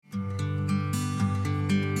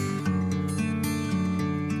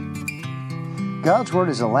God's Word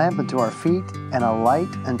is a lamp unto our feet and a light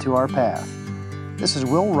unto our path. This is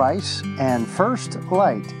Will Rice, and First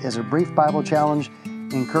Light is a brief Bible challenge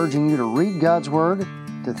encouraging you to read God's Word,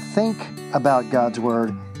 to think about God's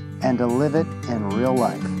Word, and to live it in real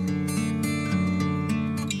life.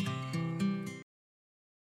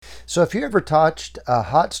 So if you ever touched a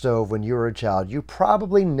hot stove when you were a child, you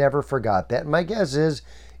probably never forgot that. My guess is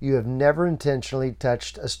you have never intentionally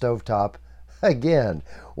touched a stovetop again.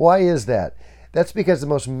 Why is that? That's because the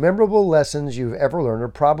most memorable lessons you've ever learned are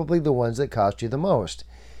probably the ones that cost you the most.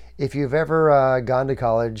 If you've ever gone to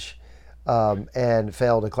college and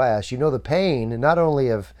failed a class, you know the pain, not only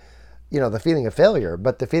of the feeling of failure,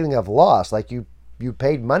 but the feeling of loss, like you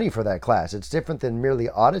paid money for that class. It's different than merely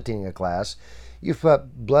auditing a class. You've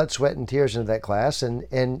put blood, sweat, and tears into that class,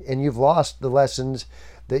 and you've lost the lessons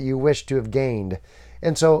that you wish to have gained.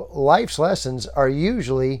 And so life's lessons are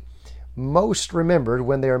usually most remembered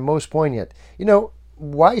when they are most poignant.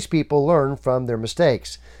 Wise people learn from their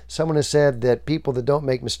mistakes. Someone has said that people that don't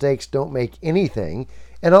make mistakes don't make anything,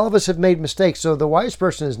 and all of us have made mistakes. So the wise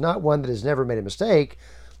person is not one that has never made a mistake.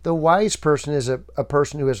 The wise person is a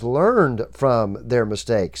person who has learned from their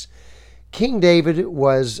mistakes. King David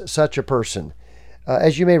was such a person.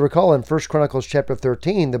 As you may recall, in 1 Chronicles chapter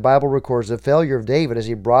 13, the Bible records the failure of David as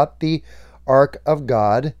he brought the Ark of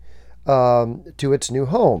God to its new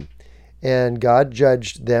home. And God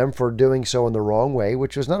judged them for doing so in the wrong way,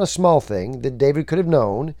 which was not a small thing that David could have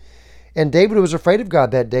known. And David was afraid of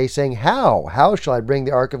God that day, saying, How shall I bring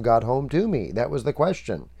the Ark of God home to me? That was the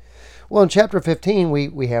question. Well, in chapter 15,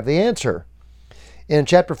 we have the answer. In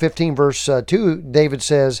chapter 15, verse 2, David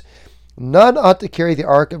says, None ought to carry the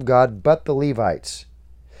Ark of God but the Levites.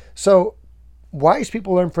 So, wise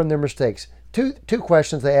people learn from their mistakes. Two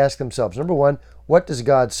questions they ask themselves. Number one, what does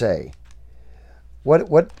God say?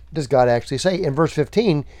 What does God actually say? In verse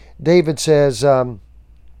 15, David says, or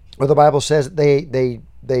the Bible says, they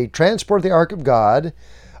transport the Ark of God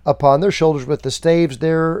upon their shoulders with the staves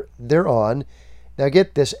thereon. Now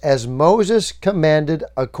get this, as Moses commanded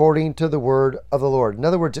according to the word of the Lord. In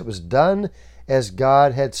other words, it was done as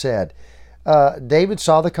God had said. David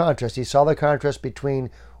saw the contrast. He saw the contrast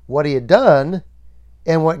between what he had done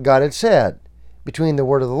and what God had said, between the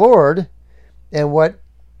word of the Lord and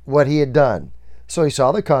what he had done. So he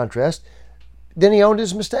saw the contrast. Then he owned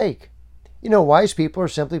his mistake. Wise people are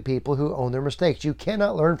simply people who own their mistakes. You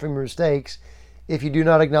cannot learn from your mistakes if you do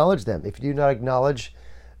not acknowledge them, if you do not acknowledge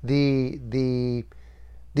the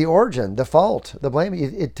origin, the fault, the blame.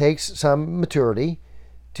 It takes some maturity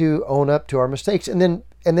to own up to our mistakes and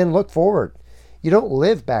then look forward. You don't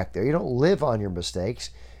live back there. You don't live on your mistakes.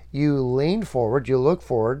 You lean forward, you look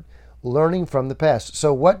forward, learning from the past.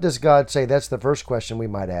 So what does God say? That's the first question we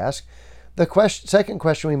might ask. The second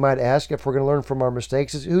question we might ask, if we're going to learn from our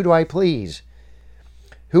mistakes, is who do I please?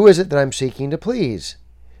 Who is it that I'm seeking to please?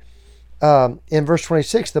 In verse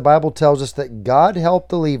 26, the Bible tells us that God helped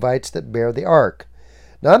the Levites that bear the ark.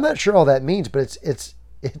 Now, I'm not sure all that means, but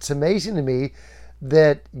it's amazing to me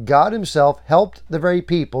that God himself helped the very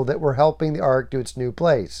people that were helping the ark to its new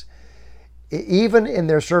place. Even in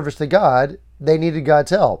their service to God, they needed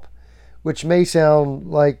God's help, which may sound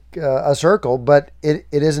like a circle, but it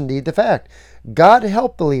is indeed the fact. God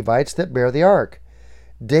helped the Levites that bear the ark.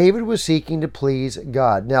 David was seeking to please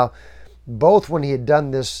God. Now, both when he had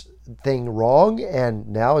done this thing wrong and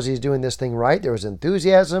now as he's doing this thing right, there was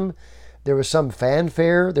enthusiasm, there was some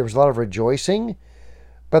fanfare, there was a lot of rejoicing.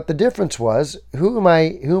 But the difference was, who am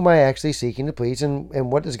I actually seeking to please,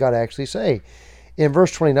 and what does God actually say? In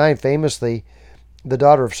verse 29, famously, the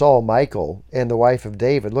daughter of Saul, Michal, and the wife of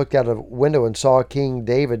David, looked out of a window and saw King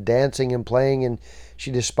David dancing and playing, and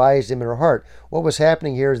she despised him in her heart. What was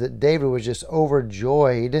happening here is that David was just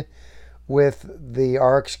overjoyed with the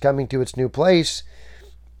ark's coming to its new place,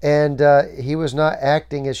 and he was not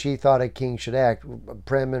acting as she thought a king should act,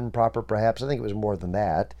 prim and proper perhaps. I think it was more than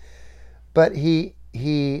that. But he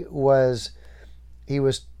was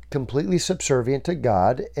completely subservient to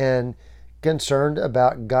God and concerned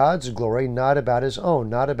about God's glory, not about his own,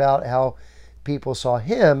 not about how people saw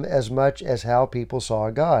him as much as how people saw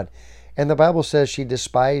God. And the Bible says she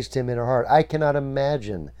despised him in her heart. I cannot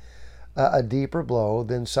imagine a deeper blow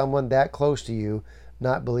than someone that close to you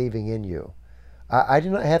not believing in you. I do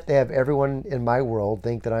not have to have everyone in my world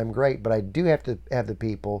think that I'm great, but I do have to have the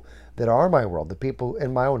people that are my world, the people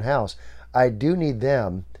in my own house. I do need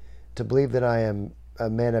them to believe that I am a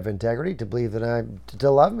man of integrity, to believe that to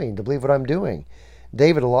love me, to believe what I'm doing.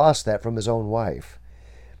 David lost that from his own wife.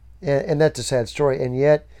 And that's a sad story. And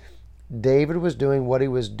yet, David was doing what he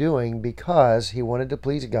was doing because he wanted to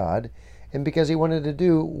please God and because he wanted to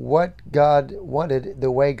do what God wanted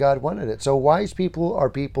the way God wanted it. So wise people are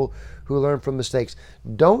people who learn from mistakes.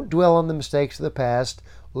 Don't dwell on the mistakes of the past.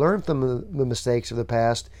 Learn from the mistakes of the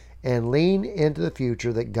past and lean into the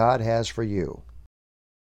future that God has for you.